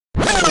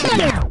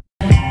How's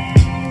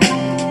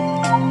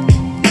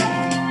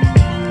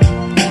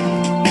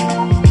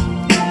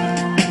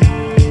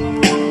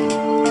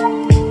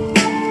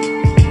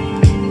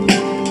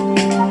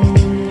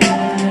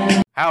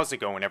it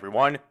going,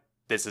 everyone?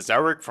 This is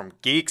Eric from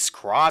Geeks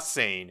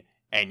Crossing,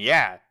 and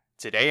yeah,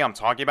 today I'm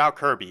talking about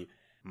Kirby.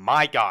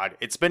 My god,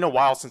 it's been a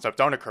while since I've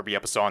done a Kirby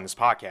episode on this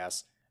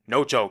podcast.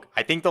 No joke,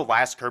 I think the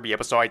last Kirby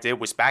episode I did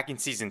was back in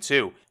Season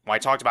 2, when I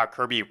talked about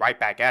Kirby Right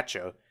Back At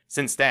Ya.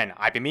 Since then,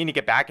 I've been meaning to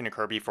get back into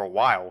Kirby for a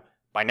while,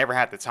 but I never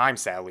had the time,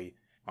 sadly.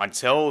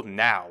 Until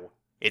now.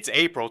 It's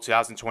April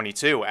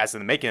 2022 as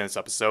of the making of this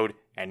episode,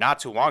 and not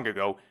too long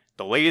ago,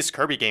 the latest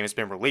Kirby game has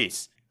been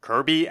released,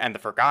 Kirby and the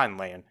Forgotten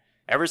Land.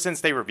 Ever since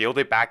they revealed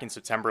it back in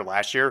September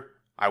last year,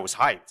 I was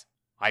hyped.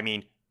 I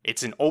mean,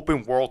 it's an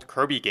open world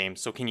Kirby game,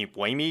 so can you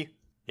blame me?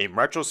 In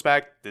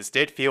retrospect, this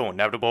did feel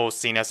inevitable,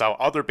 seeing as how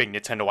other big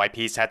Nintendo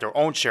IPs had their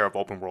own share of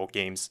open world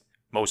games.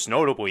 Most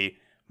notably,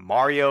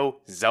 Mario,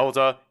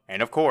 Zelda,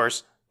 and of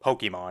course,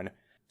 Pokemon.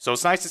 So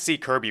it's nice to see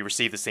Kirby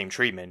receive the same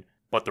treatment,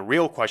 but the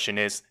real question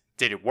is,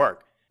 did it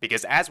work?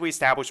 Because as we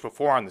established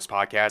before on this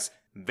podcast,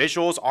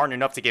 visuals aren't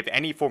enough to give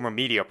any form of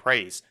media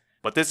praise,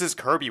 but this is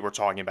Kirby we're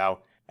talking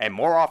about. And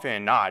more often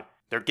than not,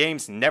 their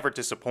games never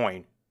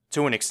disappoint,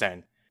 to an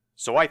extent.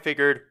 So I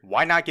figured,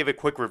 why not give a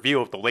quick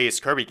review of the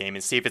latest Kirby game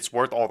and see if it's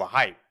worth all the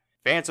hype.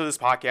 Fans of this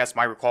podcast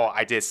might recall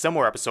I did a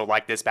similar episode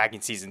like this back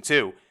in Season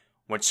 2,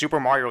 when Super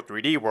Mario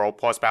 3D World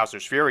plus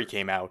Bowser's Fury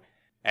came out.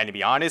 And to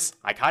be honest,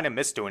 I kinda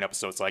miss doing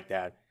episodes like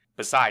that.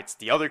 Besides,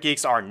 the other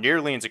geeks aren't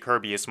nearly into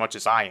Kirby as much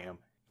as I am.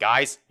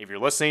 Guys, if you're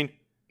listening,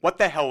 what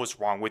the hell is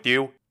wrong with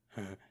you?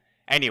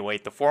 Anyway,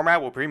 the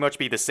format will pretty much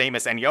be the same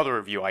as any other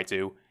review I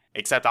do,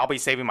 except I'll be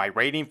saving my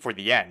rating for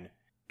the end.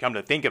 Come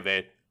to think of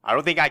it, I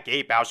don't think I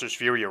gave Bowser's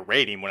Fury a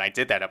rating when I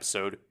did that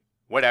episode.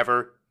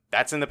 Whatever,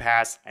 that's in the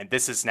past, and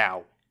this is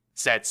now,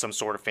 said some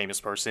sort of famous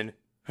person.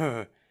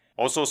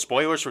 Also,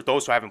 spoilers for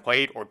those who haven't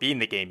played or beaten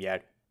the game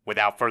yet.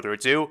 Without further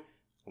ado,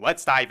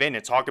 let's dive in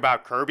and talk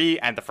about Kirby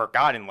and the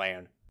Forgotten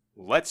Land.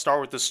 Let's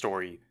start with the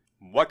story.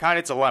 What kind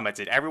of dilemma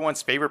did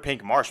everyone's favorite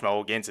pink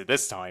marshmallow get into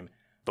this time?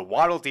 The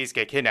Waddle Dees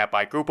get kidnapped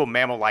by a group of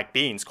mammal-like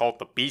beings called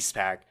the Beast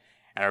Pack,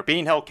 and are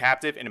being held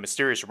captive in a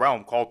mysterious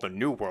realm called the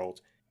New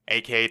World,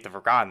 aka the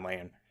Forgotten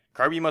Land.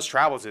 Kirby must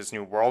travel to this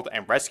new world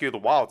and rescue the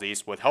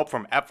Waddle-Dees with help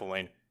from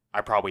Effelin.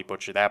 I probably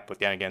butchered that, but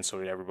then again so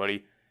did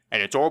everybody. An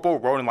adorable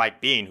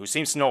rodent-like being who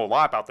seems to know a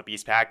lot about the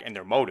Beast Pack and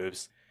their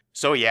motives.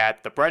 So yeah,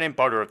 the bread and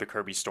butter of the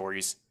Kirby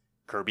stories.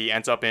 Kirby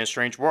ends up in a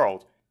strange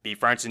world,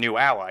 befriends a new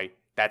ally,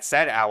 that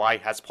said ally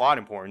has plot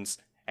importance,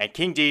 and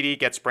King Dedede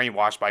gets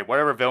brainwashed by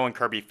whatever villain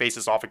Kirby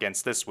faces off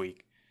against this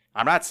week.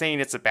 I'm not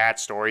saying it's a bad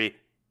story,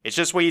 it's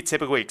just what you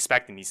typically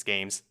expect in these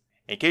games.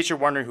 In case you're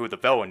wondering who the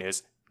villain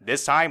is,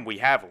 this time we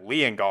have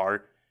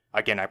Leongar,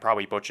 again I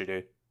probably butchered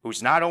it,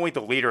 who's not only the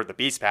leader of the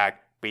Beast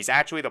Pack, but he's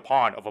actually the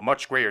pawn of a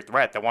much greater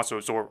threat that wants to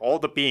absorb all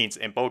the beings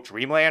in both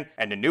Dreamland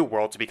and the New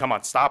World to become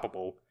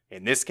unstoppable.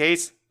 In this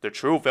case, the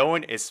true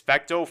villain is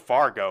Fecto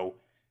Fargo,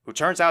 who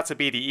turns out to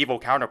be the evil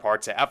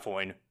counterpart to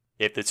Effelin.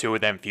 If the two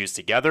of them fuse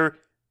together,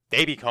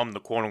 they become the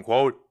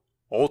quote-unquote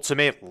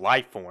ultimate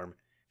life form.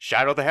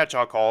 Shadow the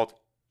Hedgehog called,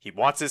 he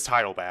wants his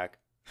title back.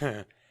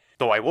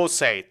 Though I will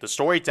say, the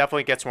story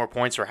definitely gets more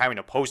points for having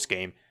a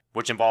post-game,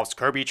 which involves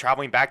Kirby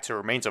traveling back to the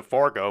remains of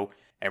Fargo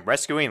and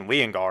rescuing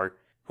Leongar,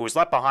 who was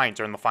left behind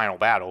during the final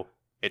battle.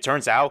 It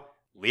turns out,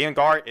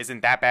 Leongar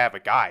isn't that bad of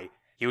a guy.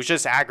 He was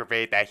just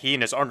aggravated that he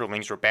and his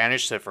underlings were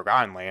banished to the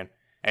Forgotten Land,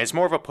 and is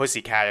more of a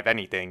pussycat if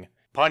anything.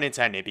 Pun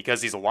intended,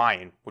 because he's a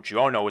lion, which you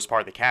all know is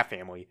part of the cat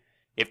family,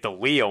 if the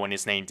Leo in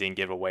his name didn't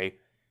give away.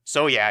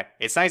 So yeah,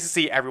 it's nice to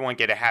see everyone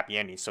get a happy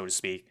ending, so to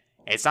speak.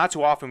 And it's not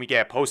too often we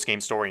get a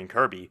post-game story in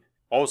Kirby.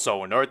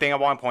 Also, another thing I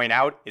want to point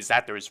out is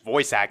that there's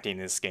voice acting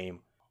in this game.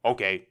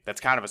 Okay,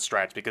 that's kind of a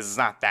stretch because it's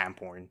not that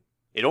important.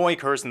 It only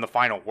occurs in the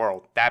final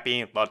world, that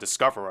being La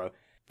Discoverer,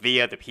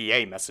 via the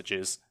PA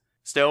messages.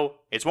 Still,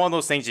 it's one of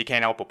those things you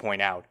can't help but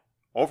point out.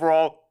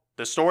 Overall,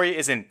 the story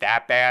isn't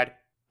that bad.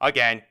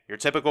 Again, your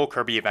typical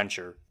Kirby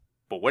adventure.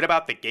 But what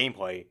about the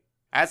gameplay?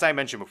 As I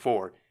mentioned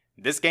before,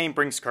 this game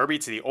brings Kirby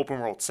to the open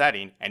world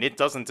setting and it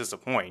doesn't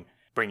disappoint,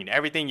 bringing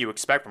everything you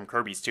expect from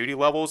Kirby's 2D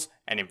levels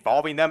and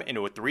evolving them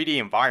into a 3D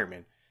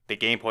environment. The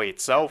gameplay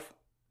itself?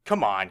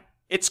 Come on,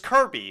 it's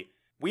Kirby!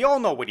 We all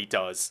know what he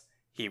does.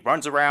 He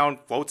runs around,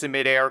 floats in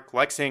midair,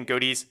 collects hidden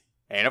goodies,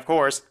 and of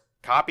course,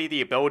 copy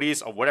the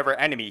abilities of whatever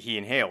enemy he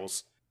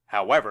inhales.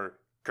 However,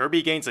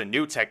 Kirby gains a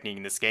new technique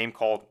in this game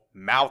called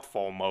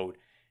Mouthful Mode.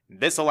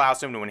 This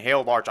allows him to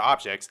inhale large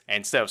objects, and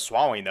instead of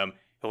swallowing them,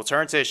 he'll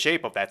turn to the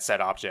shape of that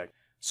said object,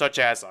 such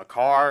as a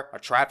car, a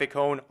traffic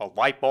cone, a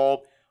light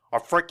bulb, a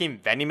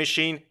freaking vending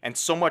machine, and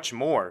so much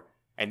more.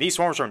 And these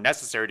forms are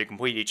necessary to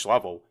complete each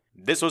level.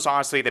 This was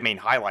honestly the main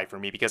highlight for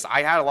me because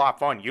I had a lot of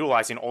fun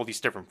utilizing all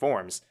these different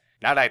forms.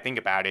 Now that I think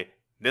about it,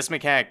 this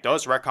mechanic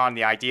does retcon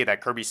the idea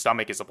that Kirby's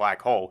stomach is a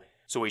black hole,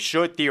 so he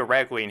should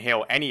theoretically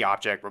inhale any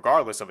object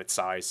regardless of its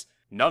size.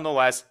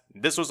 Nonetheless,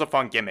 this was a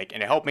fun gimmick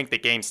and it helped make the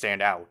game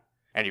stand out.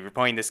 And if you're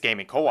playing this game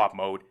in co-op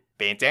mode,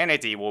 Bandana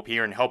D will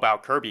appear and help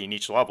out Kirby in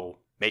each level.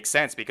 Makes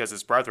sense because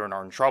his brethren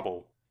are in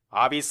trouble.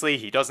 Obviously,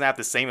 he doesn't have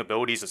the same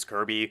abilities as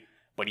Kirby,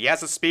 but he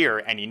has a spear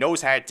and he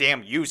knows how to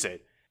damn use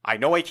it. I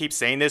know I keep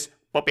saying this,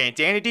 but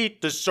Bandanity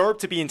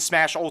deserved to be in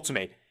Smash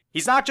Ultimate.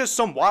 He's not just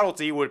some Waddle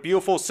Dee with a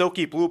beautiful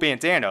silky blue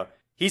bandana.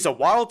 He's a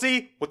Waddle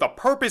Dee with a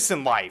purpose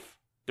in life.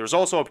 There's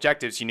also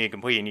objectives you need to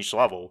complete in each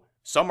level.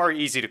 Some are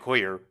easy to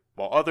clear,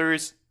 while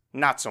others,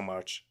 not so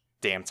much.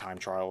 Damn time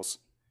trials.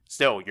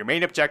 Still, your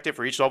main objective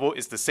for each level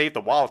is to save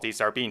the Waddle Dees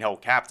that are being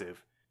held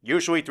captive.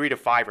 Usually 3 to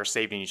 5 are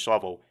saved in each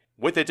level,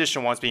 with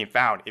additional ones being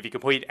found if you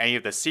complete any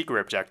of the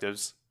secret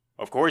objectives.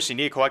 Of course, you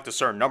need to collect a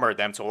certain number of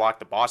them to unlock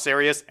the boss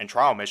areas and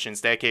trial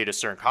missions dedicated to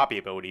certain copy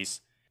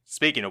abilities.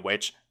 Speaking of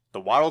which, the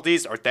Waddle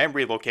Dees are then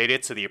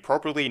relocated to the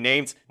appropriately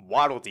named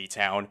Waddle Dee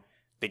Town,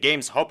 the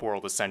game's hub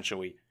world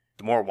essentially.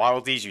 The more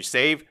Waddle Dees you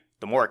save,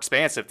 the more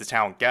expansive the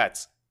town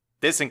gets.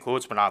 This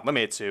includes, but not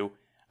limited to,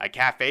 a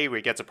cafe where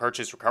you get to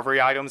purchase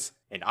recovery items,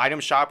 an item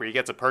shop where you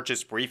get to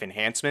purchase brief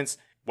enhancements,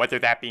 whether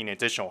that be an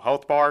additional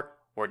health bar,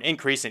 or an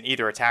increase in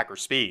either attack or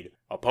speed,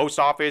 a post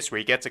office where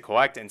you get to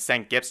collect and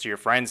send gifts to your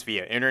friends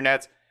via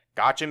internet,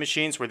 gacha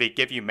machines where they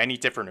give you many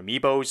different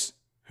amiibos,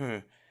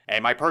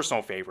 and my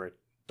personal favorite,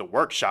 the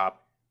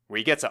workshop, where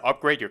you get to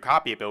upgrade your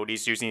copy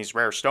abilities using these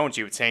rare stones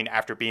you obtain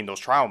after beating those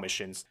trial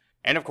missions,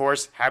 and of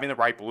course, having the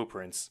right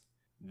blueprints.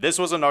 This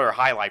was another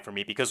highlight for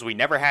me because we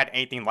never had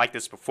anything like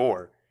this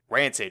before.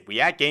 Granted, we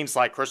had games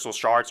like Crystal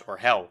Shards or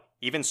hell,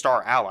 even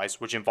Star Allies,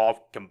 which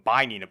involve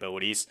combining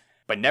abilities,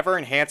 but never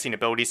enhancing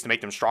abilities to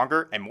make them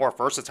stronger and more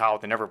versatile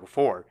than ever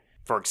before.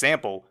 For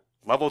example,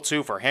 level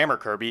 2 for Hammer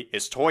Kirby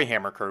is Toy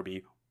Hammer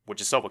Kirby,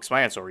 which is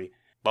self-explanatory.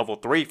 Level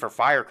 3 for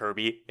Fire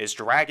Kirby is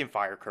Dragon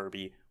Fire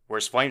Kirby, where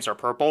his flames are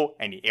purple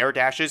and he air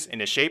dashes in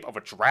the shape of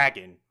a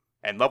dragon.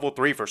 And level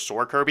 3 for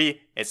Sword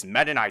Kirby is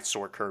Meta Knight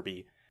Sword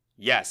Kirby.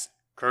 Yes,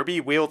 Kirby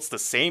wields the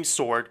same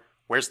sword,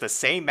 wears the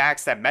same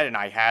max that Meta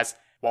Knight has,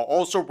 while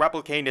also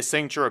replicating his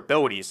signature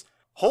abilities.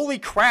 Holy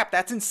crap,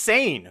 that's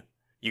insane!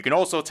 You can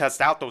also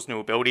test out those new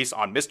abilities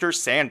on Mr.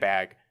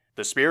 Sandbag,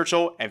 the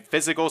spiritual and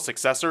physical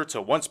successor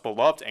to once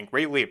beloved and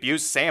greatly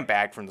abused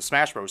Sandbag from the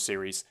Smash Bros.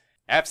 Series.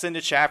 F's in the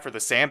chat for the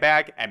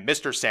Sandbag and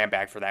Mr.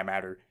 Sandbag for that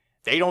matter.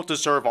 They don't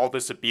deserve all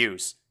this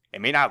abuse.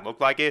 It may not look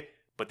like it,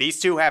 but these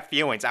two have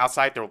feelings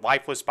outside their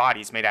lifeless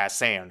bodies made out of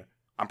sand.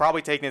 I'm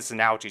probably taking this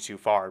analogy too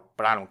far,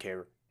 but I don't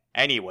care.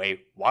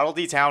 Anyway, Waddle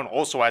Dee Town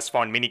also has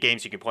fun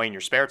minigames you can play in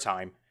your spare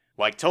time,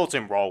 like Tilt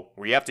and Roll,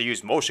 where you have to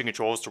use motion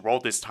controls to roll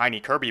this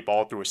tiny Kirby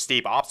ball through a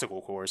steep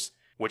obstacle course,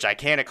 which I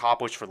can't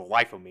accomplish for the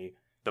life of me.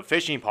 The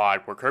Fishing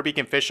Pod, where Kirby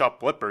can fish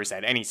up blippers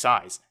at any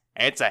size,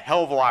 and it's a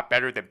hell of a lot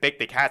better than Big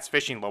the Cat's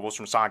fishing levels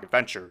from Sonic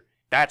Adventure.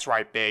 That's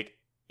right, Big.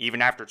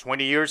 Even after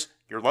 20 years,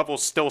 your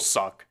levels still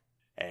suck.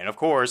 And of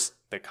course,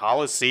 the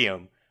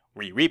Coliseum,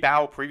 where you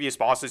rebattle previous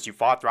bosses you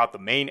fought throughout the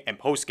main and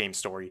post-game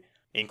story,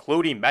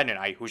 including Meta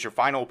Knight, who's your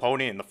final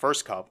opponent in the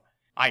first cup.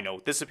 I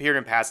know, this appeared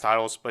in past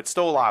titles, but it's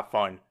still a lot of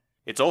fun.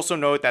 It's also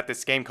noted that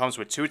this game comes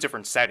with 2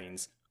 different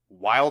settings,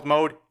 Wild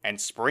Mode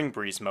and Spring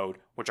Breeze Mode,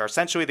 which are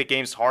essentially the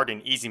game's hard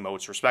and easy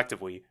modes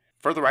respectively.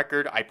 For the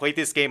record, I played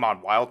this game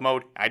on Wild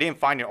Mode, and I didn't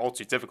find it all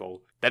too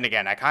difficult. Then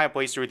again, I kinda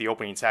blazed through the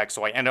opening text,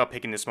 so I ended up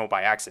picking this mode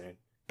by accident.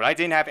 But I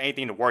didn't have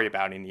anything to worry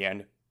about in the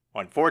end.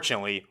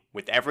 Unfortunately,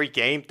 with every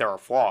game, there are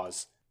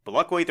flaws. But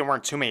luckily, there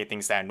weren't too many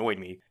things that annoyed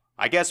me.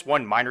 I guess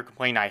one minor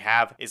complaint I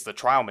have is the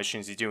trial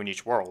missions you do in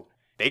each world.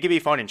 They can be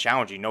fun and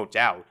challenging, no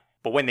doubt,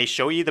 but when they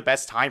show you the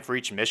best time for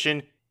each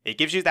mission, it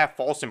gives you that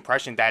false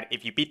impression that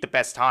if you beat the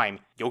best time,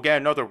 you'll get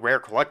another rare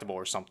collectible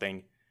or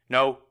something.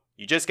 No,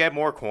 you just get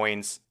more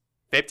coins.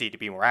 50 to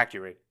be more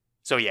accurate.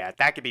 So yeah,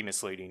 that could be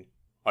misleading.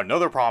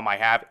 Another problem I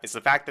have is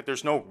the fact that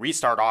there's no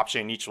restart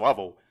option in each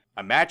level.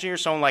 Imagine you're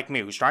someone like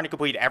me who's trying to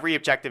complete every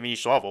objective in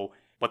each level,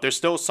 but there's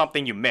still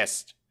something you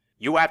missed.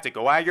 You have to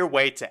go out of your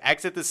way to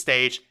exit the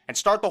stage and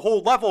start the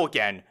whole level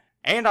again.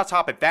 And on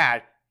top of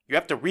that, you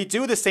have to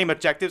redo the same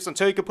objectives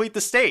until you complete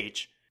the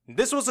stage.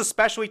 This was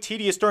especially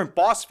tedious during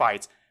boss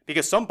fights,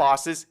 because some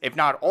bosses, if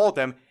not all of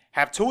them,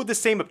 have 2 of the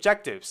same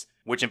objectives,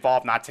 which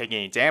involve not taking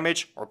any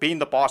damage or beating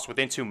the boss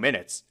within 2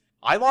 minutes.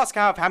 I lost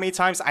count of how many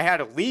times I had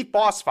to leave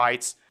boss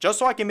fights just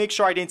so I can make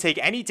sure I didn't take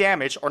any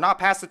damage or not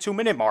pass the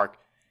 2-minute mark.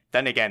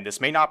 Then again, this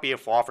may not be a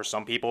flaw for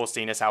some people,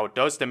 seeing as how it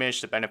does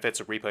diminish the benefits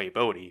of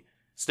replayability.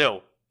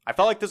 Still, I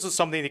felt like this was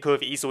something they could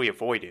have easily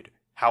avoided.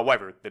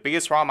 However, the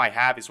biggest problem I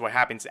have is what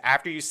happens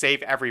after you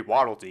save every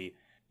Waddle Dee.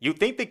 You'd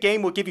think the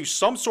game would give you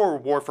some sort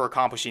of reward for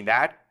accomplishing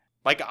that.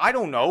 Like, I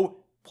don't know,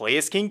 play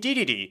as King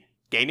Dedede,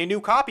 gain a new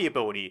copy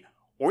ability,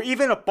 or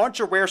even a bunch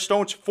of rare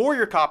stones for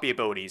your copy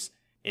abilities.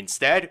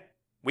 Instead,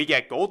 we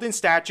get golden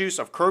statues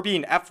of Kirby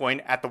and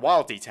Eflin at the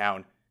Waddle Dee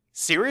Town.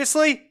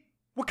 Seriously?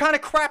 What kind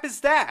of crap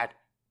is that?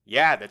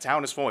 Yeah, the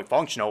town is fully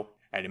functional,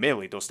 and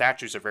admittedly those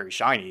statues are very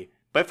shiny,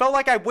 but it felt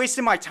like I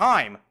wasted my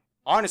time.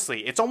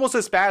 Honestly, it's almost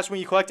as bad as when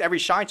you collect every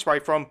Shine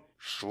Sprite from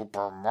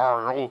Super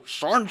Mario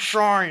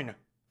Sunshine.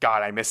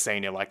 God, I miss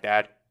saying it like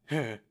that.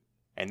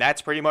 And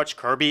that's pretty much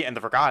Kirby and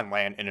the Forgotten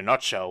Land in a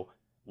nutshell.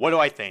 What do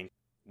I think?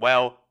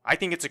 Well, I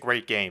think it's a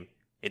great game.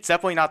 It's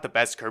definitely not the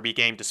best Kirby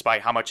game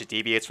despite how much it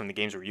deviates from the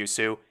games we're used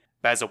to.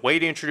 but as a way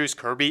to introduce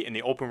Kirby in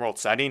the open world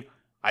setting,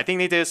 I think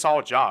they did a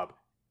solid job.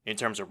 In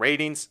terms of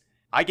ratings,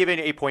 I give it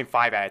an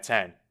 8.5 out of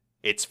 10.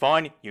 It's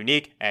fun,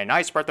 unique, and a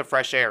nice breath of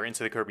fresh air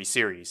into the Kirby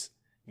series.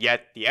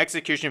 Yet, the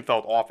execution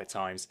felt off at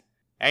times.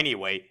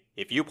 Anyway,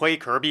 if you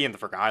played Kirby in the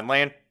Forgotten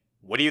Land,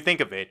 what do you think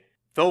of it?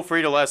 Feel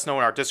free to let us know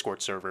in our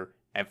Discord server,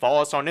 and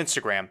follow us on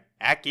Instagram,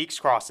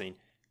 @GeeksCrossing.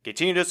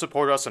 Continue to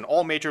support us on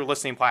all major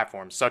listening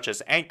platforms such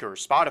as Anchor,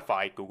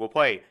 Spotify, Google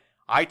Play,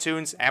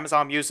 iTunes,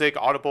 Amazon Music,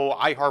 Audible,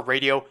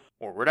 iHeartRadio,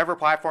 or whatever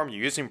platform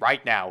you're using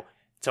right now.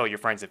 Tell your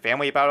friends and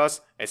family about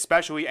us,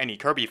 especially any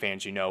Kirby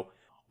fans you know.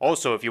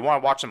 Also, if you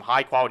want to watch some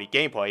high quality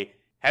gameplay,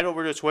 head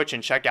over to Twitch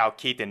and check out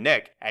Keith and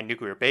Nick at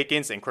Nuclear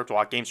Bacons and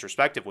Cryptolock Games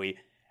respectively,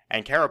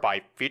 and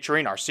Carabyte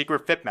featuring our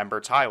secret FIP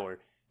member Tyler,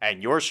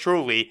 and yours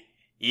truly,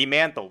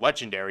 E-Man the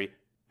Legendary.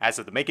 As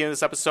of the making of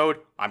this episode,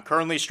 I'm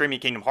currently streaming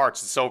Kingdom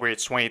Hearts to celebrate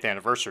its 20th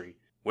anniversary.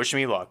 Wish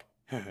me luck.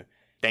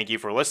 Thank you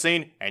for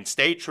listening, and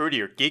stay true to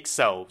your geek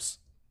selves.